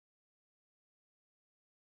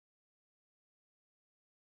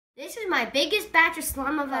This is my biggest batch of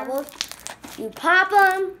slime bubbles. You pop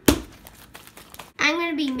them. I'm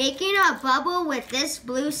going to be making a bubble with this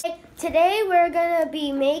blue stick. Today we're going to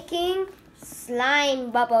be making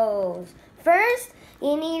slime bubbles. First,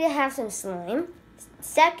 you need to have some slime.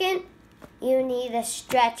 Second, you need to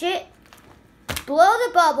stretch it. Blow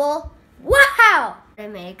the bubble. Wow! To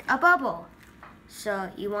make a bubble.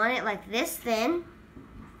 So you want it like this thin.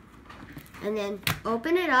 And then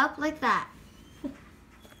open it up like that.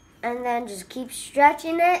 And then just keep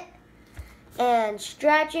stretching it and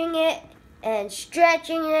stretching it and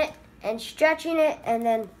stretching it and stretching it, and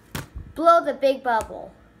then blow the big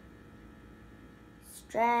bubble.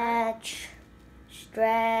 Stretch,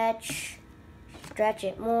 stretch, stretch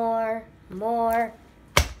it more, more.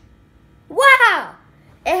 Wow!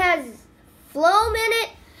 It has Floam in it.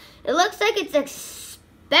 It looks like it's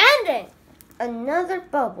expanding. Another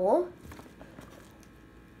bubble.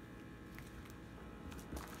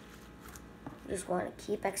 Just want to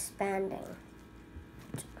keep expanding.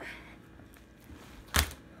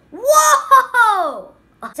 Whoa!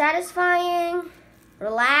 Satisfying,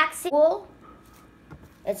 relaxing, cool.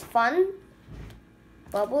 It's fun,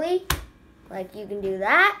 bubbly, like you can do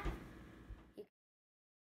that.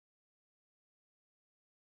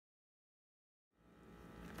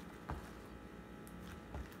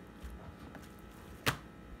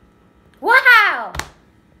 Wow!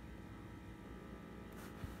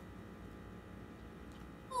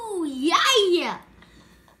 Oh, yeah!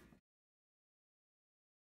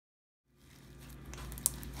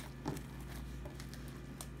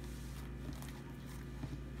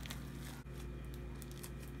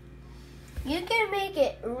 You can make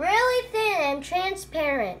it really thin and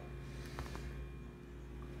transparent.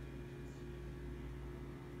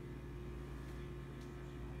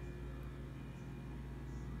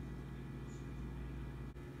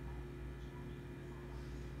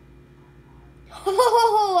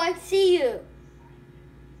 Oh, I see you.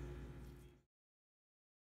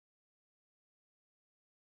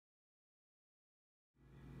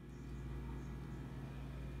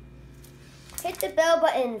 Hit the bell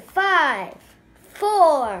button. 5,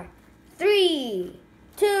 4, 3,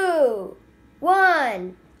 2,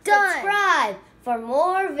 1. Done. Subscribe for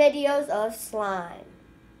more videos of slime.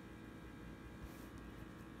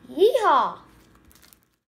 Yeehaw!